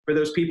for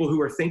those people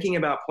who are thinking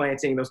about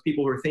planting, those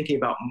people who are thinking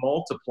about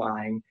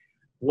multiplying.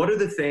 What are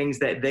the things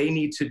that they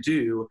need to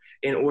do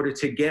in order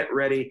to get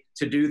ready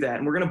to do that?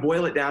 And we're going to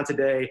boil it down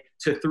today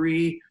to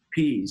 3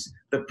 P's: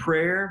 the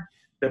prayer,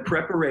 the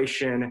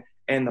preparation,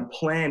 and the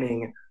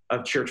planning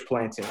of church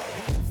planting.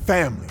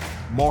 Family,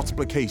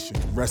 multiplication,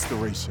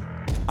 restoration.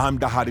 I'm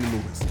Dhati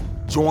Lewis.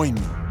 Join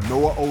me,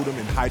 Noah Oldham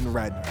and Hayden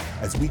Ratner,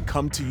 as we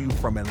come to you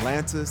from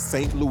Atlanta,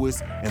 St.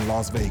 Louis, and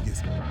Las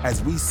Vegas,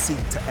 as we seek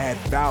to add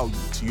value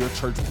to your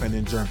church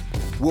planting journey.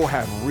 We'll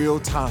have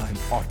real-time,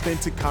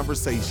 authentic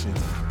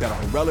conversations that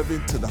are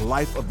relevant to the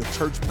life of the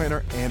church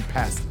planter and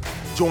pastor.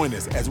 Join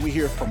us as we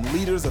hear from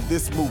leaders of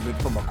this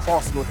movement from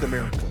across North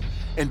America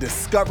and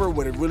discover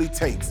what it really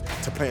takes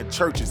to plant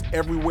churches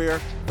everywhere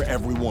for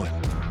everyone.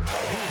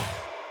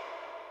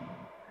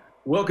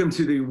 Welcome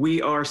to the We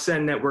Are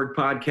Send Network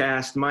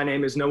podcast. My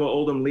name is Noah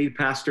Oldham, lead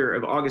pastor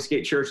of August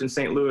Gate Church in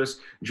St. Louis,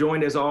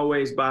 joined as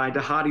always by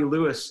Dhati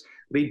Lewis,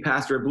 lead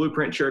pastor of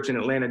Blueprint Church in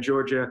Atlanta,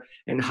 Georgia,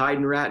 and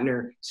Hayden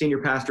Ratner, senior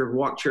pastor of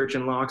Walk Church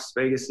in Las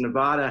Vegas,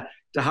 Nevada.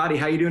 Dhati,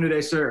 how you doing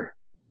today, sir?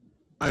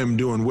 I am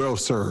doing well,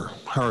 sir.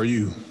 How are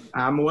you?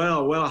 I'm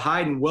well. Well,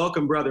 Hayden,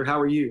 welcome, brother. How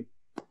are you?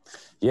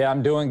 Yeah,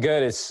 I'm doing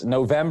good. It's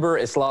November.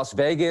 It's Las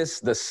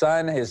Vegas. The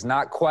sun is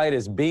not quite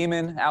as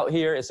beaming out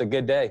here. It's a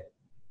good day.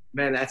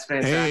 Man, that's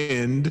fantastic.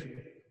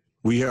 And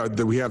we have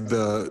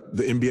the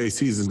NBA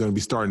season is going to be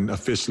starting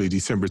officially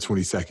December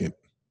 22nd.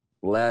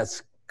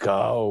 Let's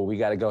go. We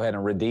got to go ahead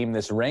and redeem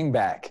this ring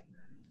back.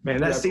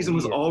 Man, that season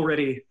was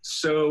already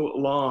so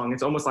long.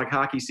 It's almost like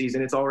hockey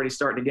season. It's already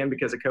starting again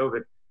because of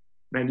COVID.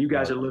 Man, you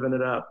guys are living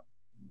it up.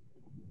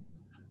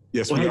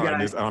 Yes, we are.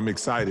 Guys, I'm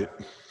excited.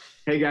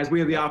 Hey, guys, we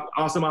have the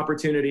awesome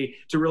opportunity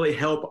to really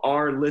help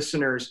our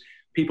listeners,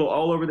 people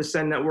all over the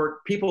Send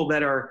Network, people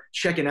that are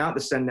checking out the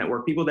Send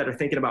Network, people that are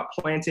thinking about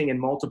planting and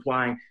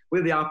multiplying. We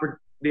have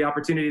the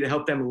opportunity to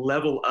help them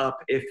level up,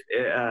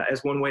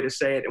 as one way to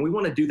say it. And we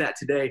want to do that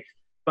today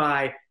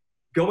by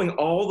going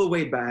all the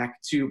way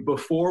back to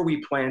before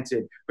we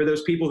planted. For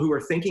those people who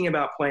are thinking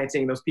about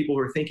planting, those people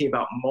who are thinking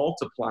about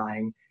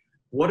multiplying,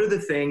 what are the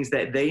things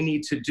that they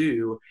need to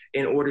do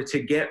in order to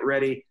get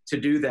ready to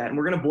do that? And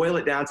we're going to boil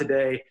it down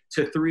today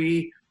to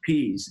 3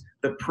 P's: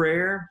 the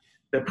prayer,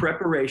 the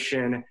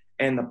preparation,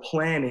 and the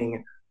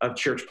planning of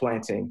church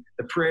planting.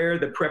 The prayer,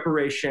 the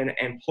preparation,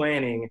 and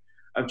planning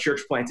of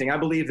church planting. I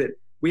believe that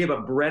we have a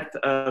breadth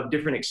of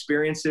different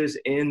experiences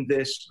in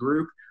this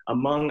group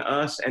among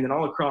us, and then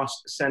all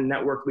across Send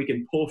Network we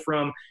can pull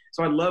from.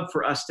 So I'd love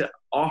for us to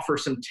offer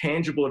some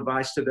tangible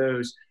advice to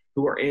those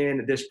who are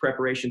in this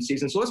preparation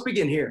season. So let's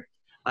begin here.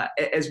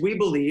 As we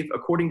believe,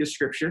 according to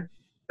Scripture,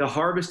 the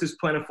harvest is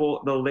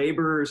plentiful, the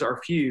laborers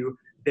are few,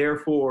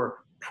 therefore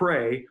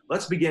pray.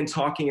 Let's begin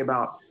talking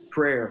about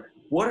prayer.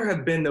 What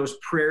have been those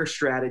prayer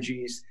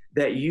strategies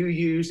that you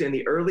used in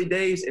the early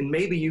days and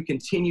maybe you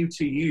continue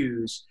to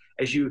use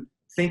as you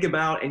think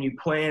about and you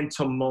plan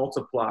to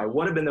multiply?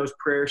 What have been those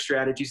prayer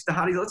strategies?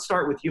 Dhati, let's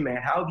start with you,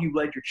 man. How have you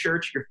led your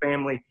church, your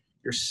family,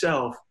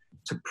 yourself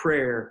to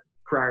prayer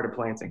prior to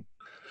planting?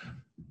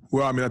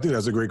 Well, I mean, I think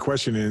that's a great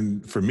question.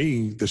 And for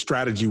me, the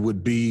strategy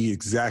would be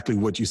exactly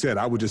what you said.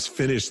 I would just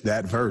finish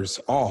that verse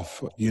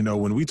off. You know,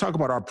 when we talk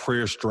about our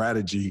prayer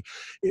strategy,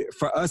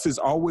 for us, it's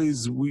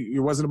always,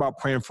 it wasn't about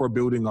praying for a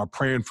building or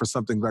praying for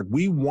something. Like,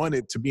 we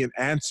wanted to be an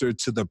answer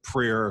to the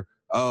prayer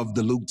of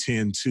the Luke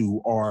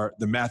 10:2 or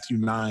the Matthew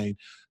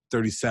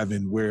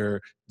 9:37,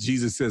 where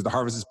Jesus says, the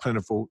harvest is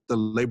plentiful, the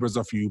laborers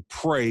are few.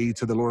 Pray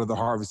to the Lord of the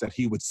harvest that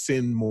he would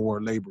send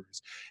more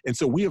laborers. And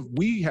so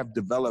we have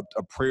developed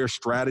a prayer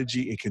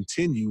strategy and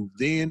continue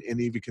then and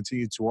even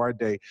continue to our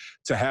day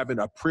to having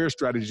a prayer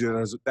strategy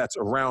that's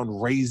around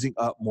raising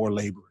up more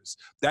laborers.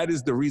 That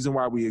is the reason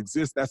why we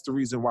exist. That's the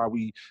reason why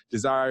we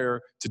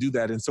desire to do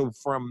that. And so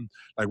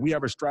we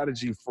have a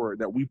strategy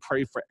that we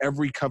pray for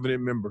every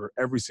covenant member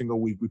every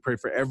single week. We pray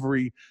for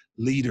every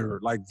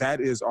leader. Like,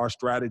 that is our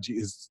strategy,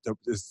 is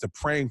the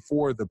praying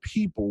for the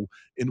people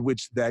in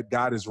which that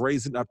God is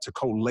raising up to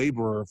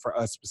co-laborer for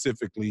us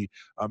specifically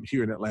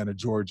here in Atlanta,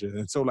 Georgia.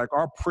 And so, like,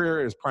 our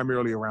prayer is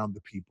primarily around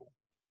the people.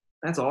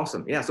 That's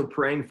awesome. Yeah, so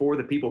praying for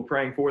the people,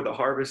 praying for the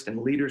harvest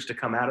and leaders to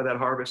come out of that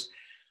harvest.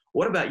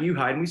 What about you,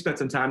 Hayden? We spent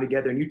some time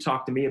together and you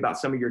talked to me about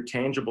some of your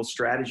tangible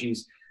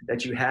strategies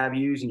that you have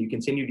used and you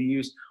continue to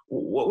use.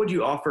 What would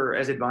you offer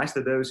as advice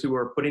to those who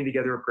are putting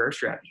together a prayer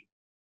strategy?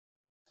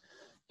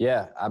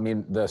 Yeah, I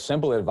mean, the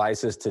simple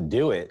advice is to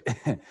do it.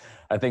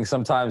 I think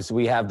sometimes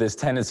we have this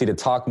tendency to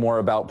talk more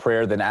about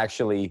prayer than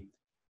actually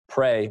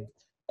pray.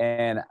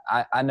 And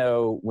I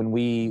know when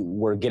we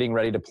were getting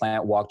ready to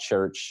plant Walk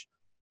Church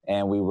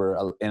and we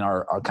were in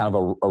our kind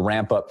of a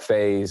ramp up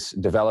phase,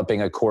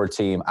 developing a core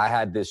team, I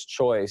had this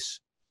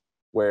choice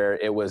where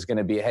it was going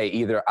to be, hey,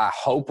 either I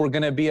hope we're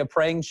going to be a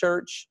praying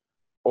church,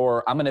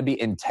 or I'm going to be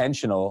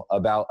intentional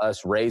about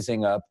us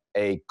raising up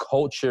a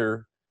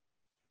culture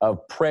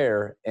of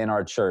prayer in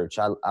our church.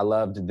 I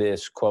loved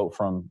this quote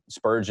from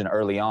Spurgeon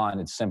early on.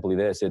 It's simply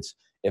this: it's,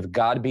 if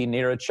God be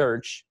near a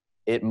church,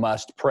 it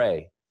must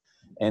pray.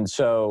 And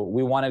so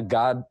we wanted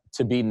God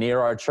to be near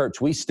our church.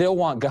 We still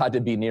want God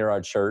to be near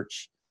our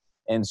church.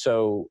 And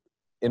so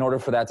in order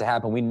for that to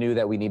happen, we knew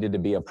that we needed to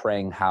be a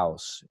praying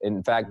house.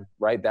 In fact,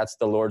 right, that's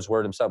the Lord's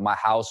word himself. My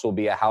house will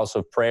be a house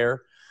of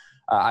prayer.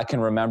 I can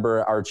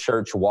remember our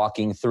church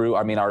walking through,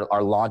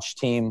 our launch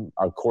team,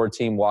 our core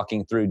team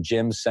walking through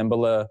Jim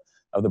Cymbala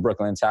of the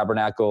Brooklyn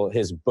Tabernacle,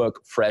 his book,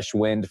 Fresh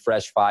Wind,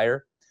 Fresh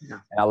Fire. Yeah.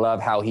 And I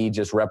love how he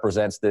just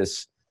represents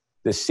this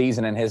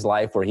season in his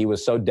life where he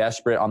was so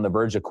desperate on the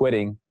verge of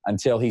quitting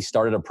until he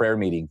started a prayer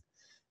meeting.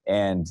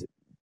 And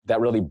that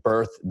really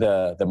birthed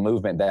the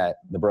movement that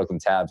the Brooklyn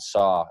Tabs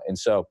saw. And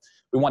so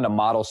we wanted to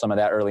model some of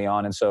that early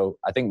on. And so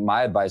I think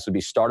my advice would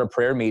be start a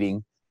prayer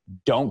meeting,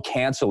 don't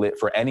cancel it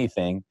for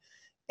anything,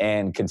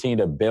 and continue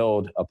to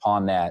build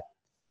upon that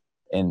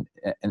and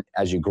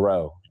as you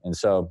grow. And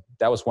so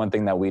that was one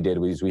thing that we did.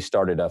 We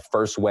started a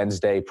first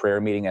Wednesday prayer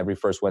meeting every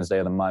first Wednesday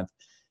of the month.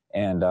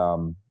 And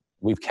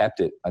we've kept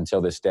it until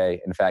this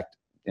day. In fact,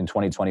 in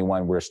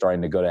 2021, we're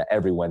starting to go to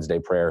every Wednesday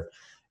prayer.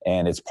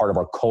 And it's part of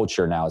our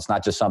culture now. It's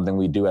not just something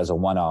we do as a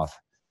one-off.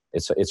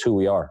 It's who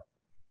we are.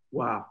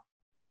 Wow.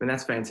 And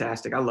that's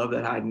fantastic. I love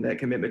that, Hayden, that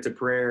commitment to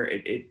prayer.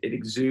 It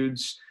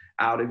exudes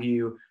out of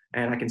you.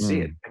 And I can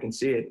see it. I can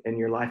see it in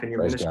your life and your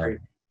Praise ministry.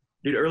 God.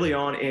 Dude, early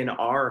on in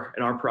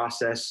our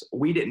process,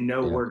 we didn't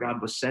know where God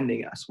was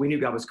sending us. We knew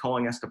God was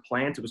calling us to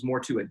plant. It was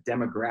more to a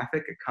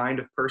demographic, a kind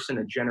of person,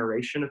 a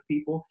generation of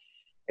people.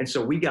 And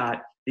so we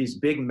got these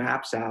big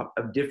maps out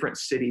of different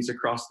cities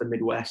across the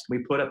Midwest. We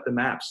put up the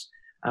maps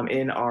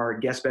in our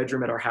guest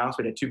bedroom at our house.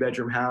 We had a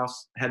 2-bedroom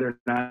house. Heather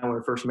and I, when we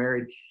were first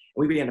married, and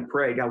we began to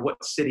pray, God,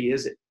 what city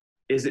is it?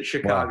 Is it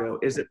Chicago? Wow.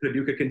 Is it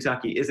Paducah,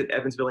 Kentucky? Is it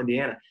Evansville,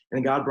 Indiana? And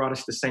then God brought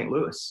us to St.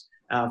 Louis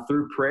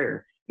through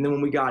prayer. And then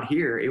when we got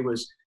here, it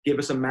was give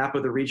us a map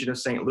of the region of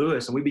St.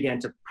 Louis. And we began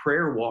to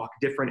prayer walk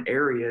different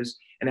areas.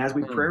 And as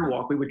we prayer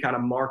walk, we would kind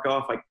of mark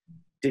off, like,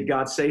 did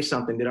God say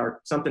something? Did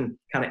something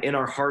kind of in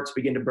our hearts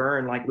begin to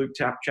burn, like Luke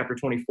chapter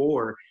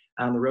 24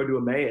 on the road to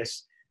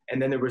Emmaus?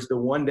 And then there was the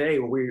one day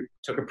where we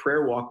took a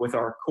prayer walk with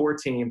our core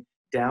team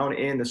down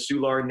in the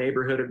Soulard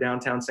neighborhood of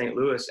downtown St.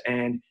 Louis.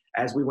 And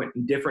as we went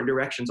in different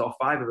directions, all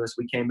 5 of us,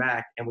 we came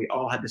back and we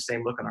all had the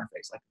same look on our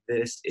face. Like,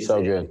 this is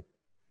so good.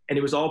 And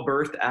it was all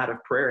birthed out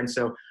of prayer. And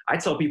so I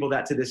tell people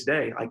that to this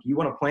day, like, you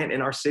want to plant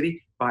in our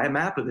city, buy a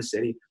map of the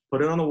city,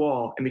 put it on the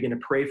wall, and begin to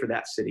pray for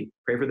that city.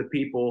 Pray for the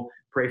people,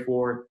 pray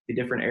for the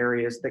different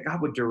areas, that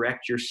God would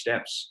direct your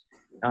steps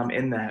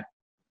in that.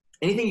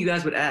 Anything you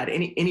guys would add?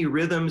 Any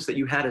rhythms that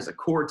you had as a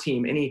core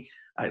team? Any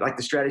like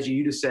the strategy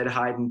you just said,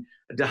 Hayden.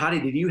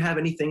 Dhati, did you have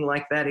anything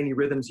like that? Any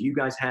rhythms you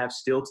guys have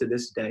still to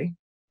this day?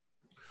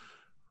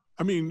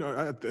 I mean,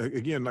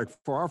 again, like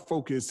for our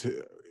focus,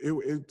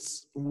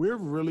 we're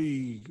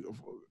really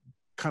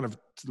kind of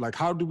like,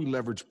 how do we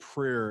leverage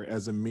prayer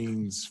as a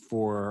means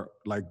for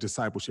like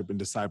discipleship and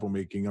disciple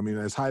making? I mean,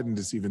 as Hayden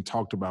just even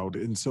talked about.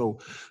 And so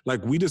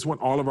like, we just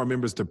want all of our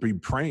members to be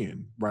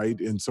praying, right?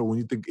 And so when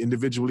you think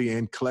individually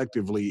and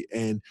collectively,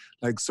 and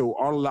like, so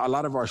a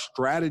lot of our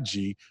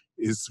strategy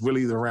is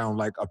really around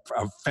like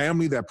a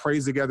family that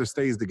prays together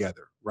stays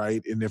together,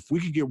 right? And if we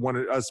could get one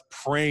of us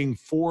praying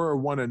for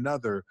one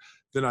another,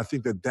 then I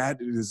think that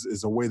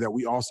is a way that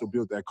we also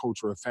build that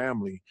culture of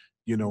family,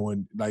 you know,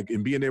 and like,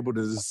 and being able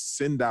to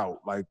send out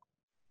like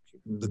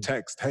the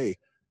text, hey,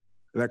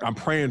 like, I'm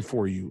praying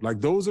for you.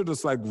 Like, those are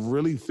just like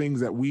really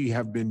things that we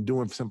have been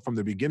doing from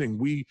the beginning.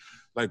 We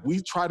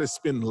try to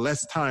spend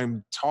less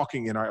time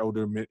talking in our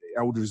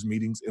elders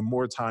meetings and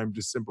more time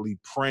just simply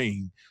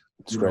praying,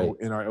 you know,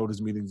 in our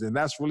elders meetings. And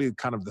that's really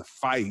kind of the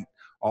fight,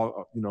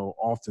 you know,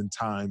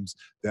 oftentimes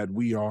that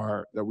we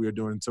are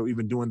doing. So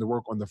even doing the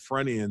work on the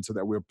front end so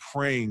that we're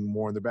praying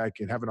more in the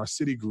back end, having our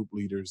city group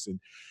leaders.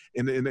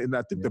 And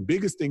I think the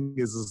biggest thing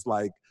is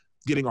like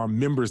getting our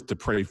members to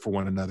pray for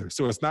one another.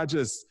 So it's not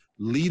just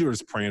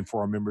leaders praying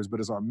for our members, but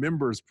it's our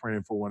members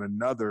praying for one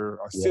another,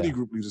 our city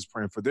group leaders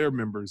praying for their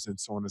members, and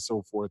so on and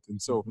so forth.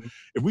 And so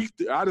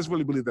I just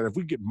really believe that if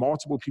we get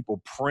multiple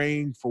people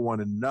praying for one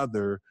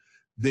another,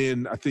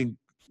 then I think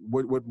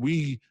what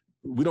we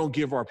don't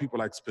give our people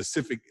like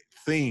specific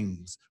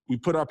things. We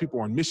put our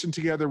people on mission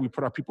together. We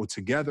put our people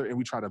together, and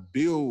we try to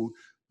build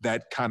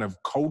that kind of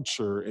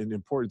culture and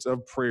importance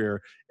of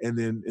prayer.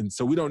 And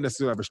so we don't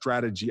necessarily have a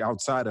strategy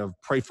outside of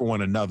pray for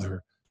one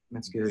another.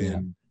 That's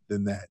good.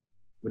 Than that.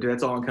 But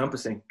that's all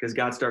encompassing, because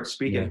God starts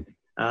speaking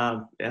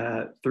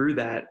through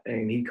that,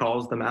 and he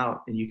calls them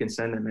out, and you can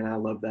send them. And I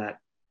love that.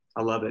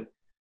 I love it.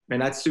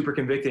 And that's super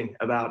convicting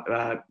about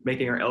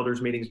making our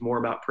elders meetings more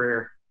about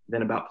prayer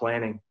than about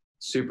planning.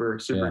 Super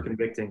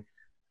convicting.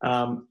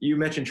 You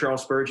mentioned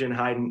Charles Spurgeon,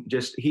 Hayden.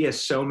 He has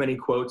so many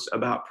quotes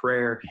about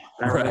prayer.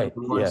 And I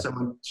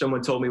remember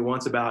someone told me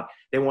once about,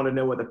 they want to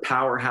know what the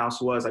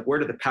powerhouse was. Like, where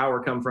did the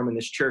power come from in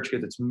this church?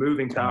 Because it's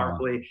moving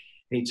powerfully. And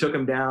he took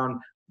them down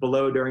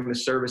below during the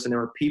service, and there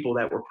were people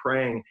that were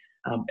praying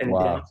in the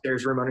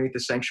downstairs room underneath the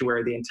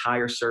sanctuary the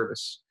entire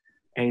service.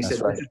 And he said,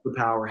 this is the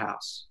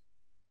powerhouse.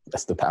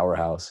 That's the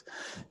powerhouse.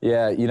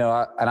 Yeah, you know,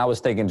 I was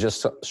thinking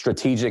just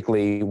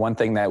strategically, one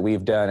thing that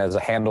we've done as a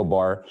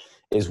handlebar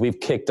is we've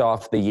kicked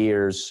off the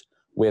years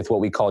with what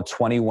we call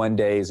 21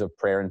 days of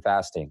prayer and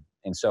fasting.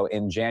 And so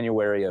in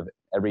January of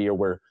every year,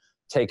 we're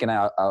taken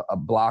out a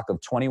block of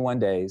 21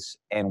 days,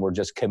 and we're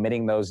just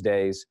committing those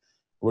days.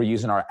 We're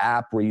using our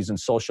app, we're using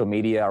social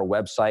media, our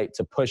website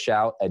to push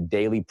out a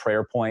daily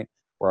prayer point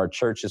where our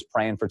church is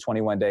praying for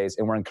 21 days.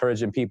 And we're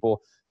encouraging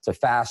people to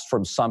fast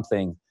from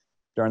something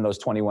during those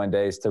 21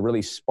 days to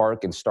really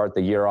spark and start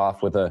the year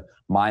off with a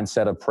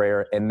mindset of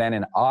prayer. And then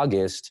in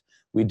August,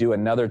 we do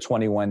another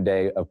 21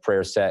 day of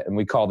prayer set. And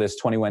we call this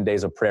 21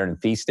 days of prayer and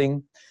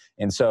feasting.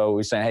 And so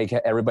we're saying, hey,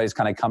 everybody's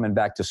kind of coming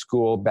back to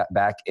school,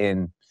 back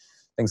in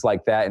things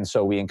like that. And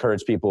so we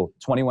encourage people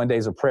 21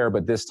 days of prayer,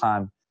 but this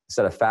time,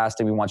 instead of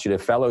fasting, we want you to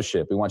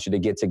fellowship. We want you to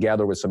get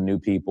together with some new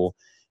people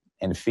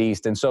and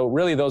feast. And so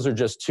really those are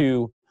just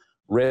two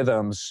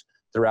rhythms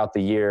throughout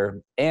the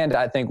year. And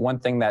I think one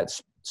thing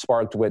that's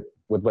sparked with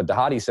what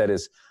Dhati said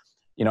is,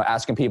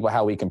 asking people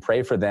how we can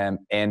pray for them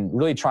and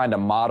really trying to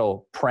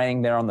model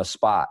praying there on the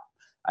spot.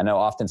 I know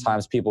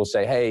oftentimes people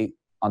say, hey,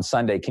 on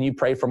Sunday, can you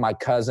pray for my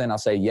cousin? I'll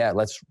say, yeah,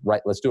 let's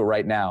do it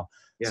right now.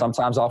 Yeah.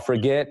 Sometimes I'll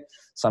forget.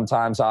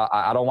 Sometimes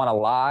I don't want to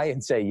lie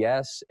and say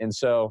yes. And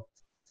so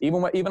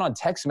even on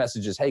text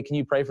messages, hey, can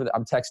you pray for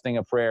I'm texting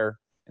a prayer.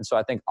 And so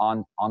I think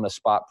on the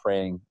spot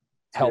praying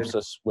helps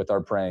us with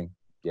our praying.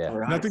 Yeah.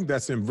 Right. And I think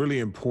that's really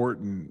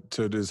important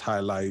to just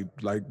highlight,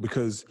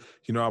 because,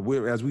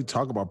 as we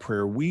talk about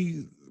prayer,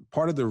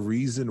 part of the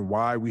reason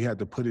why we had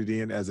to put it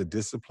in as a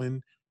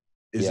discipline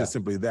is just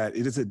simply that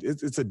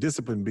it's a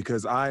discipline,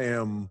 because I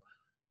am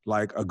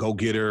like a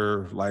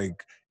go-getter,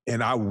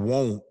 and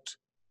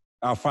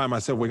I'll find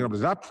myself waking up,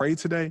 did I pray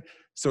today?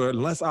 So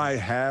unless I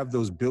have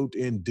those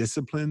built-in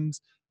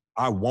disciplines,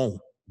 I won't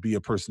be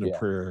a person of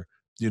prayer,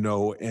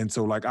 and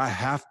so I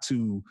have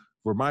to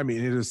remind me.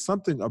 And it is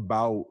something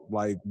about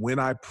when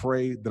I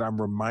pray that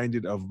I'm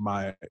reminded of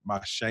my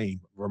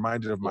shame,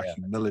 reminded of my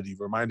humility,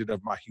 reminded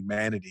of my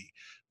humanity,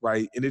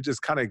 right? And it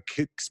just kind of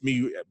kicks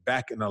me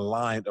back in a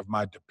line of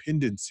my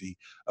dependency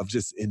of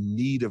just in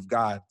need of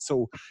God.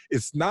 So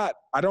it's not,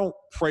 I don't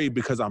pray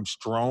because I'm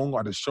strong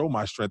or to show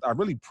my strength. I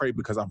really pray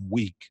because I'm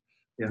weak,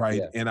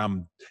 right? Yeah.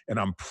 And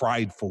I'm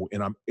prideful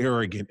and I'm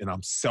arrogant and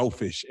I'm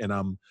selfish and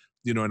I'm,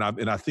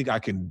 and I think I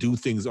can do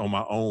things on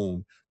my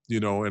own.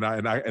 And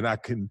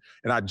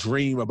I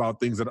dream about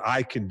things that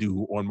I can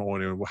do on my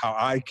own and how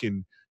I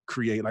can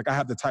create. I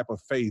have the type of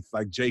faith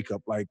like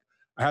Jacob. I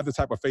have the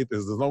type of faith that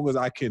as long as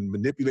I can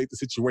manipulate the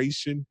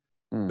situation,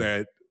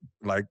 and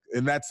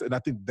I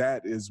think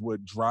that is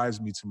what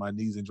drives me to my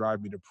knees and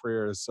drive me to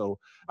prayer. So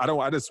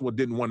I just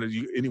didn't want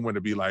anyone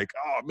to be like,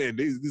 oh man,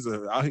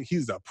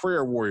 he's a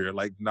prayer warrior.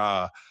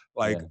 Nah,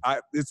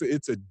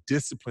 it's a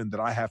discipline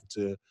that I have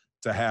to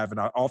have, and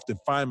I often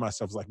find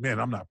myself man,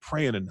 I'm not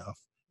praying enough.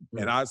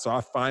 And I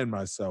find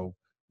myself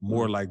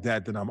more like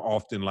that than I'm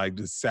often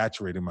just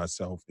saturating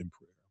myself in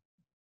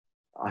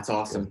prayer. That's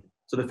awesome.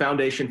 So the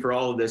foundation for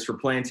all of this, for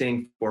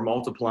planting, for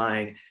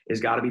multiplying,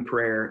 is got to be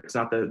prayer. It's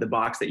not the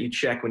box that you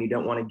check when you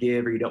don't want to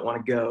give or you don't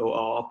want to go,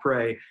 oh, I'll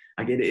pray.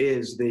 It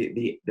is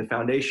the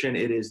foundation.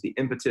 It is the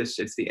impetus.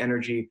 It's the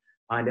energy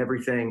behind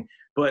everything.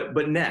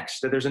 But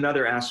next, there's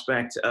another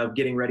aspect of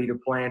getting ready to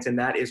plant, and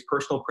that is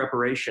personal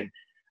preparation.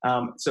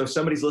 So if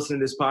somebody's listening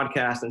to this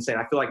podcast and saying,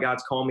 I feel like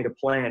God's calling me to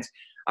plant,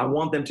 I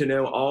want them to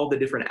know all the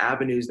different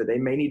avenues that they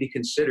may need to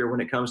consider when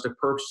it comes to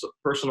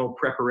personal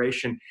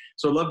preparation.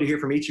 So I'd love to hear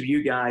from each of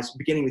you guys,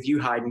 beginning with you,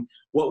 Hayden.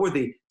 What were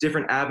the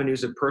different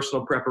avenues of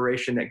personal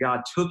preparation that God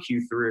took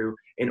you through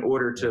in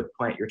order to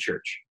plant your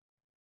church?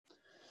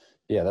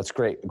 Yeah, that's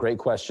great. Great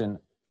question.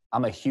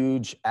 I'm a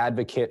huge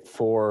advocate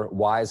for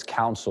wise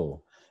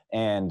counsel.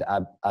 And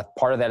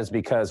part of that is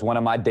because one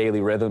of my daily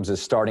rhythms is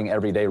starting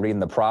every day reading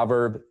the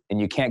proverb. And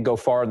you can't go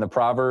far in the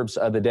Proverbs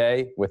of the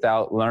day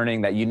without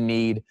learning that you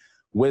need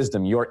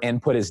wisdom. Your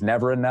input is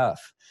never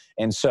enough.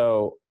 And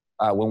so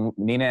when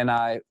Nina and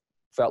I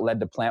felt led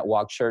to plant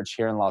Walk Church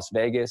here in Las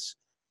Vegas,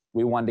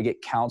 we wanted to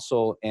get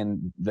counsel,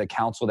 and the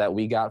counsel that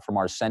we got from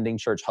our sending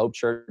church, Hope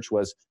Church,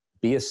 was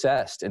be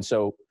assessed. And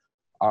so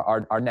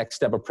our next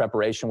step of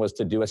preparation was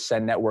to do a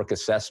Send Network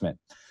assessment.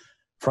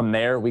 From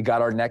there, we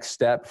got our next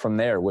step from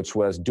there, which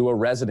was do a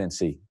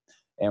residency.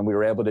 And we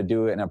were able to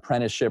do an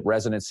apprenticeship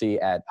residency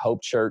at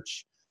Hope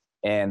Church.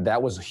 And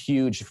that was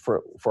huge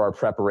for our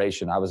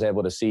preparation. I was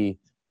able to see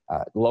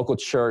local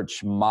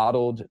church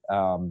modeled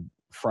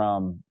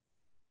from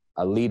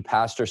a lead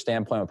pastor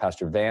standpoint with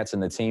Pastor Vance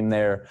and the team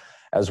there,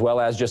 as well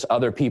as just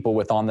other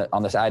people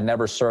on this. I had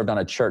never served on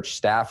a church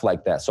staff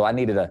like that. So I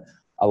needed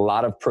a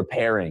lot of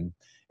preparing.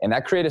 And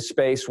that created a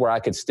space where I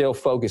could still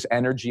focus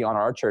energy on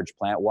our church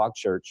plant, Walk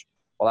Church,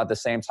 while at the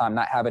same time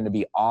not having to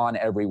be on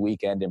every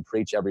weekend and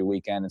preach every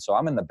weekend. And so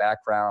I'm in the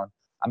background,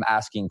 I'm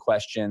asking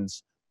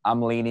questions,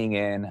 I'm leaning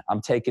in,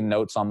 I'm taking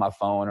notes on my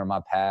phone or my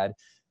pad,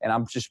 and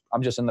I'm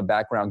just in the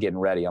background getting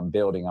ready. I'm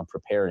building, I'm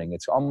preparing.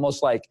 It's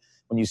almost like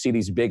when you see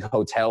these big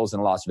hotels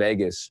in Las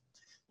Vegas,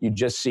 you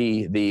just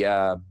see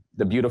the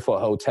beautiful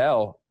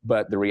hotel,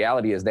 but the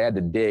reality is they had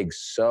to dig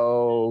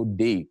so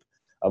deep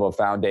of a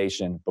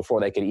foundation before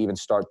they could even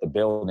start the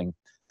building.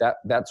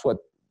 That's what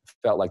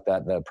felt like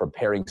the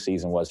preparing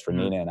season was for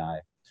Nina and I.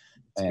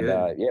 And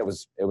it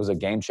was a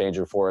game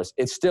changer for us.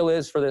 It still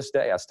is for this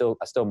day. I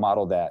still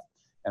model that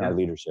and our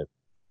leadership.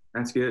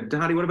 That's good.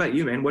 Dottie, what about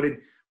you, man? What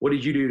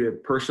did you do to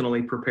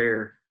personally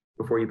prepare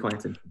before you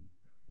planted?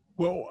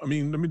 Well, I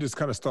mean, let me just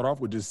kind of start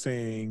off with just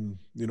saying,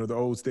 the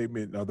old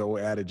statement, or the old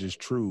adage is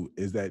true,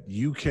 is that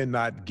you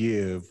cannot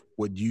give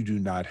what you do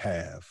not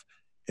have.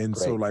 And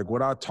Great. so like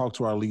what I talk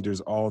to our leaders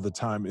all the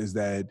time is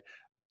that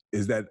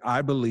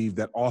I believe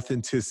that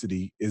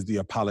authenticity is the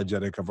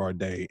apologetic of our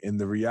day. And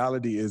the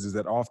reality is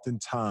that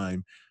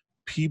oftentimes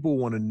people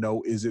want to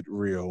know, is it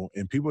real?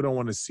 And people don't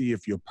want to see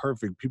if you're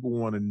perfect. People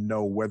want to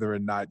know whether or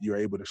not you're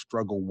able to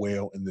struggle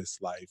well in this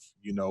life,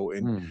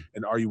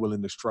 and are you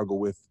willing to struggle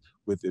with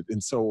it?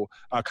 And so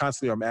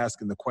constantly I'm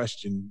asking the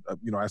question,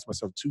 I ask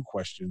myself two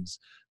questions,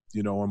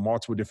 on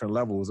multiple different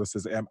levels. I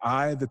says, am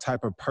I the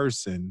type of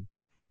person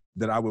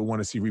that I would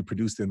want to see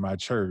reproduced in my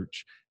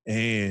church?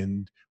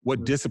 And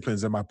what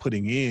disciplines am I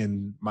putting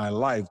in my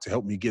life to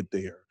help me get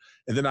there?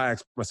 And then I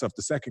ask myself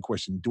the second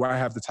question, do I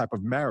have the type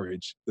of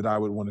marriage that I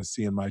would want to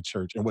see in my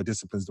church? And what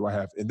disciplines do I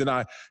have? And then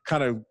I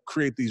kind of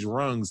create these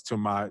rungs to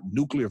my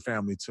nuclear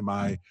family, to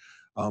my,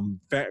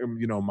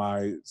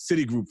 my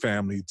city group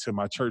family, to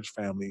my church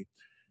family.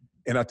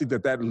 And I think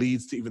that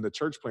leads to even the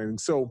church planning.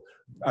 So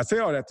I say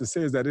all that to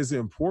say is that it's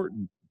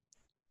important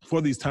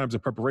for these times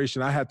of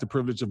preparation. I had the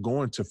privilege of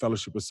going to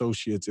Fellowship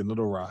Associates in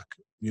Little Rock,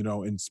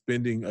 and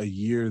spending a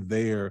year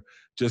there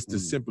just to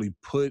simply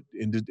put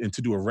and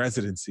to do a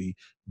residency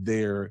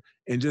there,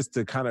 and just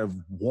to kind of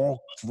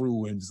walk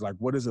through and just like,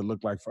 what does it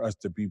look like for us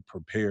to be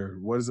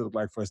prepared? What does it look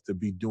like for us to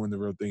be doing the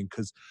real thing?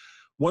 Because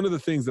one of the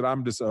things that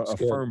I'm just a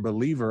firm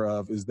believer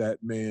of is that,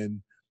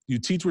 man, you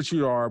teach what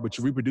you are, but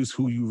you reproduce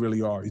who you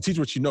really are. You teach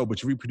what you know,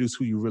 but you reproduce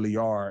who you really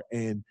are.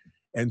 And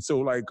so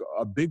like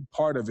a big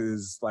part of it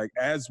is like,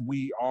 as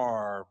we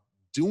are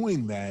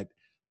doing that,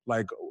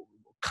 like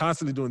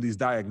constantly doing these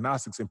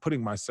diagnostics and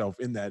putting myself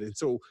in that. And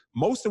so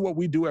most of what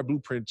we do at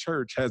Blueprint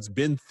Church has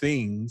been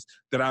things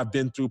that I've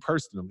been through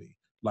personally.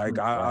 Like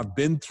I've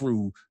been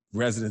through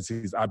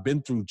residencies, I've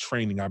been through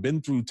training, I've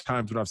been through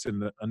times when I've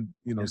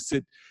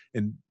sit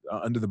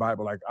under the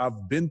Bible. Like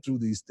I've been through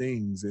these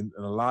things and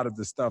a lot of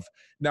the stuff.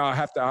 Now I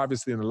have to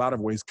obviously in a lot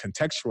of ways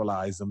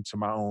contextualize them to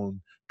my own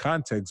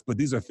context, but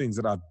these are things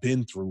that I've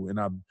been through and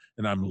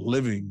I'm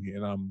living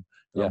and I'm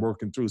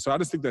working through. So I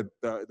just think that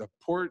the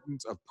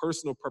importance of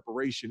personal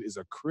preparation is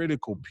a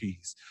critical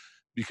piece,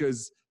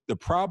 because the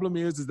problem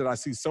is that I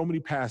see so many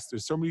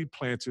pastors, so many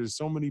planters,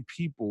 so many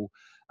people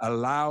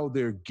allow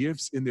their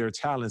gifts and their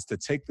talents to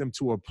take them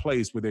to a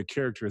place where their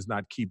character is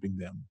not keeping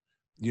them,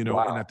 And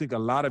I think a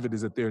lot of it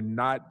is that they're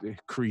not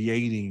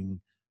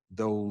creating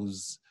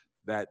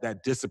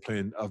that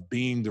discipline of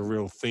being the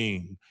real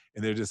thing.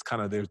 And they're just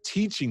they're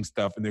teaching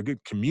stuff and they're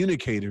good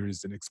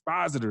communicators and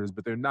expositors,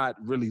 but they're not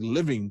really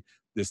living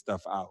this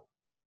stuff out.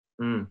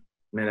 Man,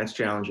 that's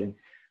challenging.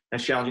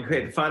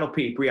 Okay, the final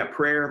peak. We got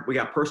prayer, we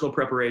got personal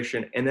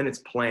preparation, and then it's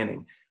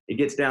planning. It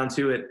gets down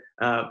to it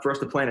for us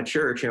to plant a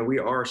church, and we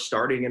are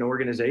starting an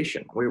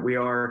organization. We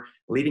are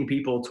leading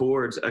people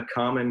towards a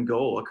common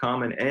goal, a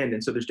common end.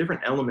 And so there's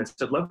different elements.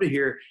 So I'd love to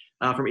hear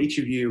from each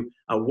of you,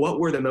 what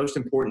were the most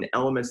important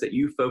elements that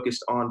you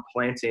focused on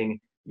planting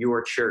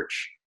your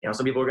church?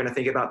 Some people are going to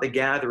think about the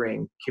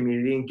gathering,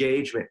 community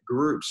engagement,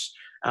 groups.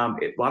 A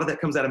lot of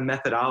that comes out of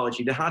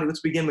methodology. Dhati,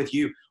 let's begin with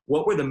you.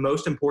 What were the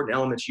most important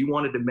elements you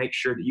wanted to make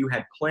sure that you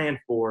had planned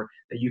for,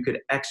 that you could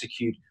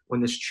execute when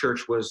this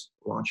church was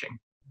launching?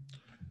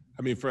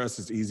 I mean, for us,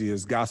 it's easy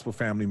as gospel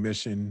family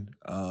mission,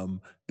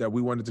 that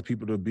we wanted the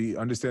people to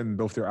understand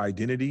both their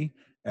identity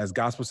as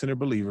gospel-centered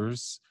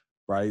believers,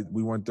 right?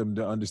 We want them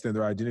to understand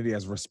their identity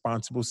as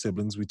responsible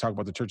siblings. We talk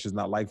about the church is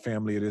not like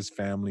family, it is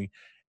family.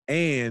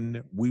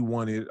 And we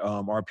wanted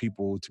our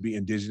people to be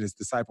indigenous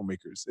disciple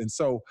makers. And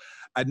so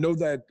I know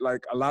that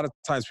like a lot of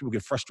times people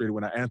get frustrated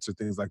when I answer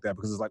things like that,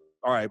 because it's like,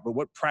 all right, but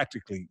what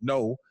practically?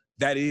 No,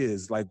 that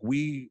is like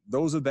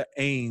those are the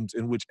aims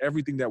in which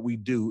everything that we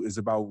do is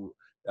about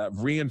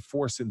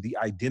reinforcing the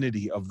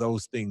identity of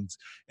those things.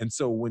 And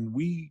so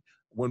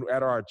when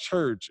at our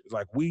church,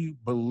 like we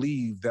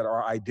believe that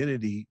our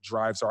identity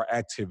drives our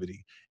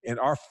activity, and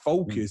our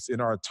focus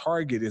and our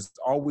target is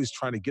always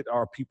trying to get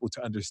our people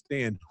to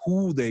understand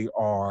who they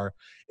are.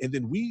 And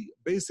then we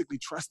basically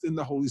trust in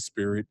the Holy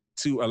Spirit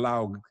to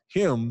allow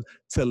him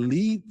to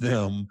lead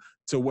them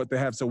to what they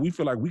have. So we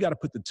feel like we got to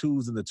put the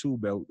tools in the tool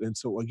belt. And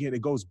so again,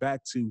 it goes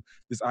back to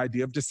this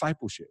idea of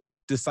discipleship.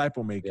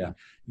 Disciple making,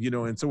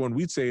 and so when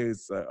we say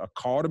it's a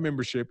call to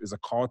membership, is a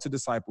call to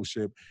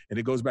discipleship, and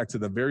it goes back to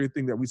the very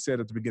thing that we said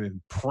at the beginning,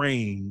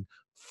 praying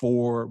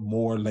for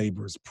more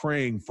laborers,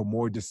 praying for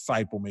more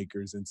disciple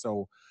makers. And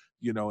so,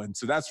 and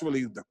so that's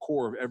really the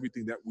core of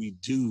everything that we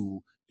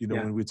do,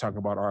 when we talk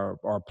about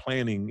our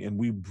planning, and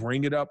we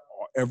bring it up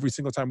every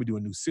single time we do a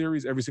new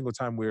series, every single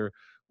time we're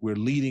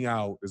leading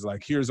out is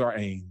like, here's our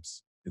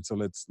aims. And so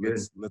let's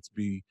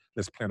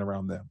plan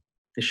around them.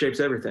 It shapes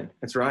everything.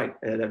 That's right.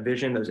 That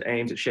vision, those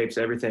aims, it shapes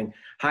everything.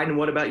 Hayden,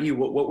 what about you?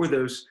 What were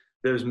those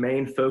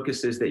main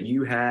focuses that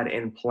you had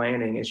in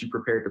planning as you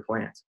prepared to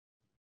plant?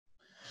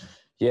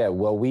 Yeah,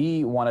 well,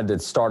 we wanted to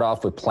start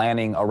off with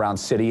planning around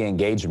city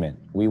engagement.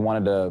 We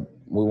wanted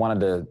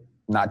to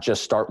not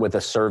just start with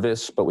a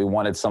service, but we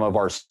wanted some of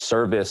our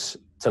service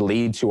to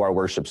lead to our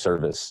worship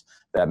service.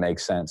 That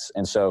makes sense.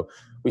 And so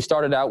we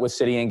started out with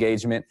city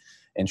engagement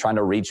and trying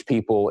to reach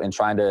people and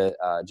trying to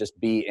just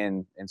be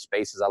in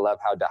spaces. I love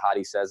how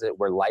Dhati says it,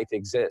 where life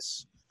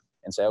exists,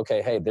 and say,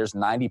 okay, hey, there's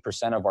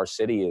 90% of our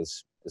city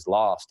is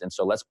lost. And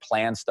so let's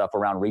plan stuff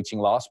around reaching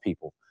lost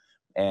people,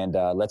 and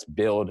let's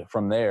build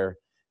from there.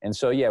 And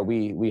so, yeah,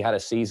 we had a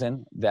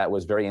season that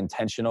was very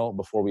intentional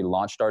before we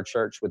launched our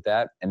church with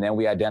that. And then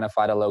we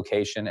identified a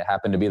location. It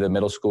happened to be the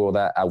middle school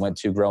that I went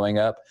to growing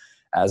up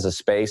as a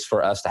space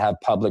for us to have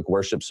public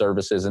worship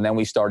services. And then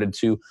we started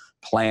to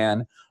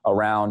plan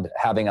around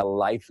having a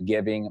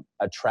life-giving,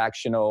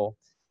 attractional,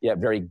 yet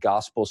very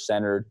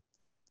gospel-centered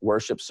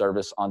worship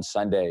service on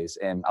Sundays.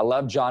 And I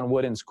love John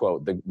Wooden's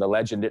quote, the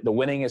legend, the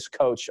winningest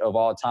coach of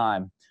all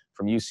time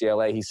from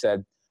UCLA. He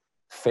said,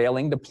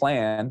 failing to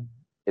plan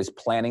is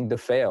planning to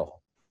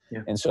fail.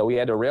 Yeah. And so we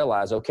had to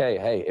realize, okay,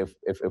 hey,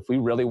 if we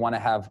really want to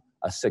have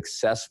a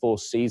successful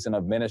season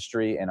of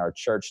ministry and our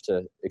church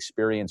to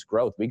experience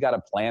growth, we got to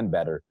plan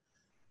better.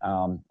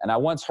 And I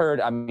once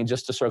heard,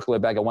 just to circle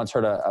it back, I once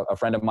heard a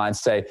friend of mine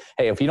say,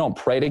 hey, if you don't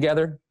pray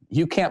together,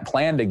 you can't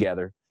plan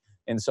together.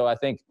 And so I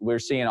think we're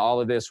seeing all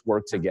of this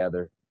work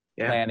together,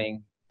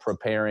 planning,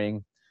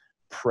 preparing,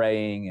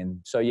 praying. And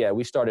so, yeah,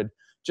 we started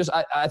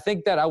I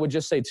think that I would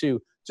just say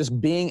too,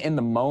 just being in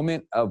the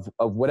moment of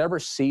whatever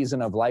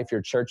season of life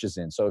your church is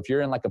in. So if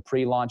you're in like a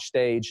pre-launch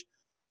stage,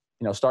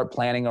 start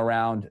planning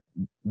around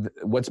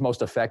what's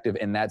most effective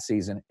in that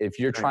season. If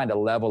you're trying to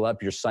level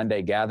up your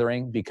Sunday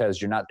gathering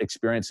because you're not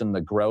experiencing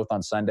the growth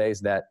on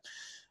Sundays that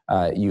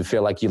you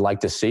feel like you'd like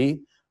to see,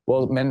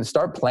 well, man,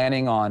 start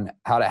planning on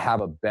how to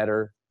have a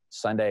better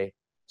Sunday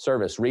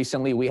service.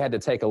 Recently, we had to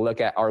take a look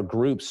at our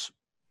groups,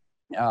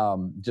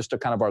 just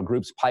our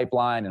group's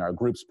pipeline and our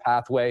group's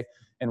pathway,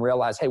 and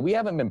realize, hey, we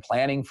haven't been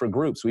planning for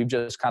groups. We've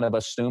just kind of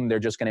assumed they're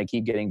just going to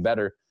keep getting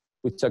better.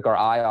 We took our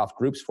eye off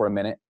groups for a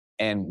minute,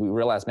 and we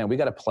realized, man, we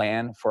got to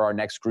plan for our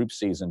next group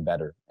season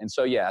better. And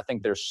so, yeah, I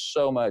think there's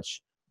so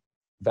much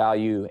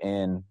value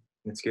in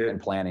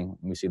planning.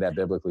 We see that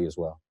biblically as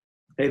well.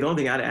 Hey, the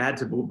only thing I'd add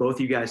to both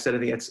you guys said, I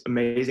think that's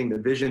amazing. The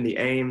vision, the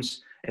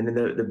aims, and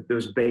then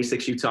those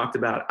basics you talked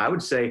about. I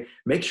would say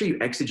make sure you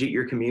exegete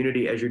your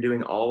community as you're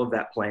doing all of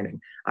that planning.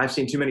 I've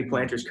seen too many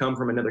planters come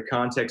from another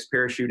context,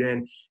 parachute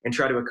in, and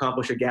try to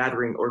accomplish a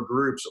gathering or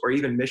groups or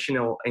even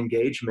missional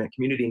engagement,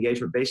 community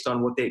engagement based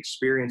on what they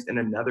experienced in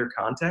another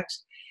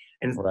context.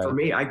 And for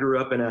me, I grew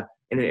up in an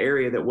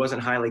area that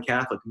wasn't highly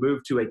Catholic,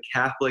 moved to a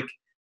Catholic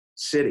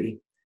city.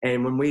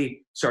 And when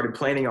we started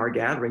planning our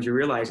gatherings, you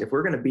realize if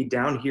we're going to be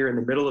down here in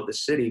the middle of the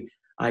city,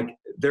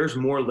 there's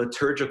more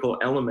liturgical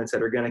elements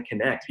that are going to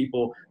connect.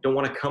 People don't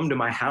want to come to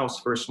my house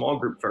for a small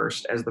group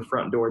first as the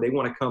front door. They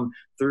want to come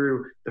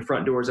through the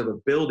front doors of a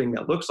building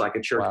that looks like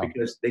a church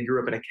because they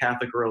grew up in a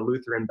Catholic or a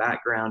Lutheran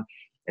background.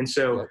 And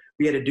so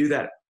we had to do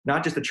that.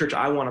 Not just the church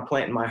I want to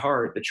plant in my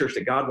heart, the church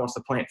that God wants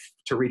to plant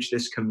to reach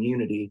this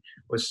community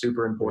was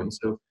super important.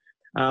 So,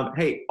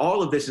 hey,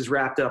 all of this is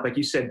wrapped up. Like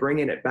you said,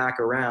 bringing it back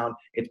around.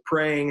 It's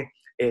praying,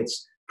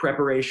 it's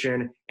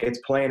preparation, it's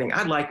planning.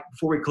 I'd like,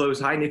 before we close,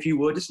 Hayden, if you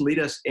would, just lead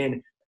us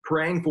in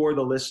praying for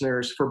the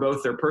listeners for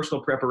both their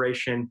personal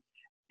preparation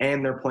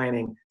and their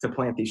planning to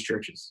plant these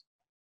churches.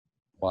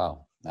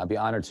 Wow, I'd be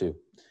honored to.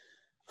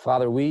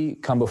 Father, we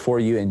come before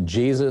you in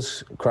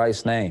Jesus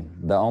Christ's name,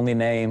 the only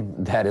name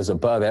that is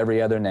above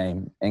every other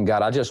name. And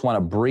God, I just want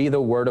to breathe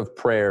a word of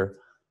prayer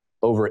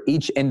over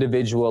each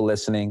individual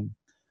listening,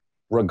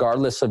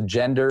 regardless of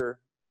gender,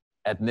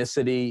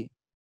 ethnicity,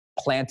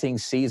 planting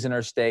season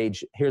or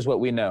stage. Here's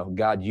what we know.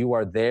 God, you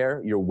are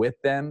there, you're with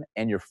them,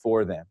 and you're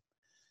for them.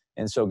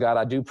 And so, God,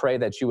 I do pray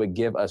that you would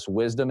give us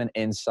wisdom and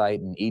insight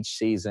in each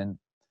season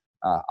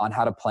on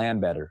how to plan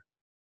better.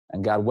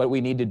 And God, what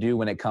we need to do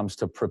when it comes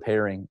to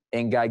preparing.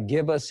 And God,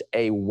 give us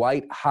a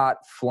white hot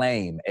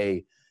flame,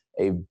 a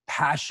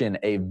passion,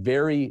 a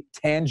very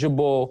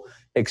tangible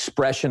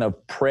expression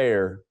of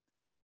prayer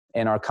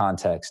in our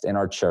context, in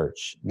our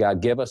church.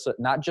 God, give us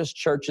not just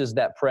churches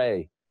that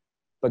pray,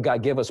 but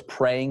God, give us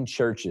praying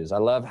churches. I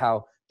love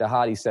how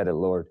Dhati said it,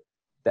 Lord,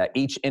 that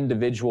each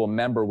individual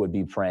member would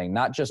be praying,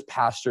 not just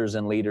pastors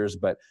and leaders,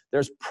 but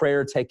there's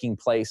prayer taking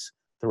place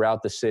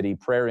throughout the city,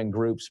 prayer in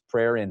groups,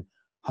 prayer in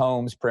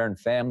homes, prayer in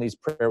families,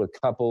 prayer with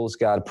couples,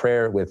 God,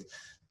 prayer with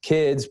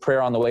kids,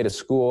 prayer on the way to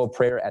school,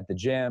 prayer at the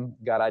gym.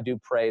 God, I do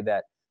pray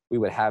that we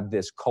would have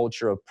this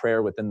culture of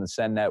prayer within the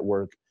Send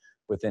Network,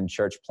 within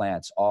church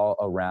plants all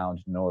around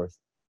North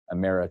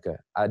America.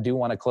 I do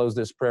want to close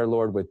this prayer,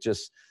 Lord, with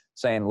just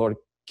saying, Lord,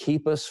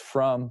 keep us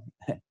from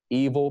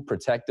evil,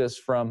 protect us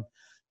from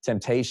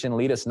temptation,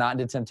 lead us not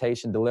into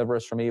temptation, deliver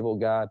us from evil,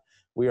 God.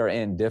 We are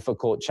in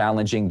difficult,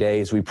 challenging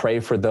days. We pray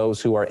for those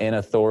who are in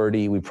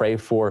authority. We pray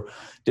for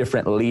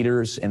different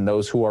leaders and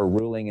those who are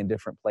ruling in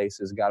different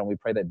places, God, and we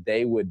pray that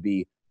they would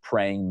be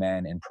praying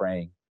men and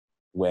praying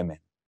women.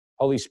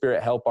 Holy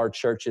Spirit, help our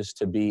churches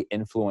to be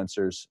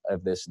influencers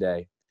of this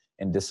day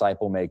and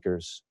disciple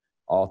makers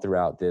all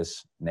throughout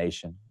this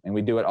nation. And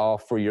we do it all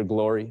for your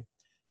glory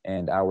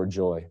and our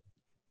joy.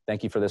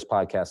 Thank you for this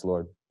podcast,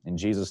 Lord. In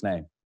Jesus'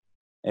 name,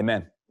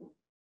 amen.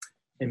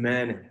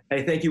 Amen.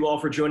 Hey, thank you all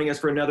for joining us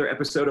for another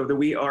episode of the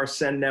We Are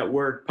Send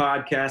Network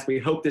podcast. We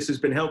hope this has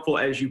been helpful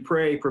as you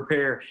pray,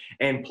 prepare,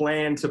 and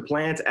plan to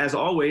plant. As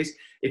always,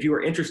 if you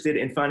are interested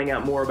in finding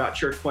out more about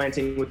church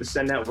planting with the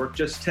Send Network,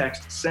 just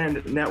text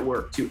Send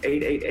Network to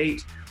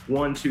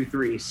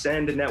 888-123.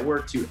 Send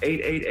Network to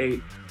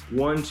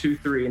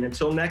 888-123. And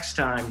until next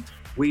time,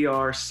 We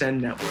Are Send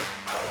Network.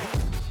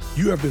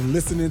 You have been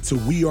listening to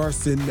We Are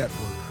Send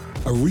Network,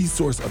 a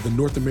resource of the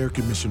North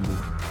American Mission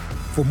Board.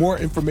 For more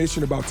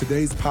information about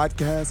today's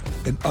podcast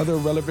and other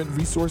relevant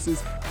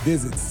resources,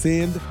 visit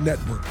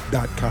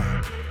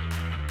sendnetwork.com.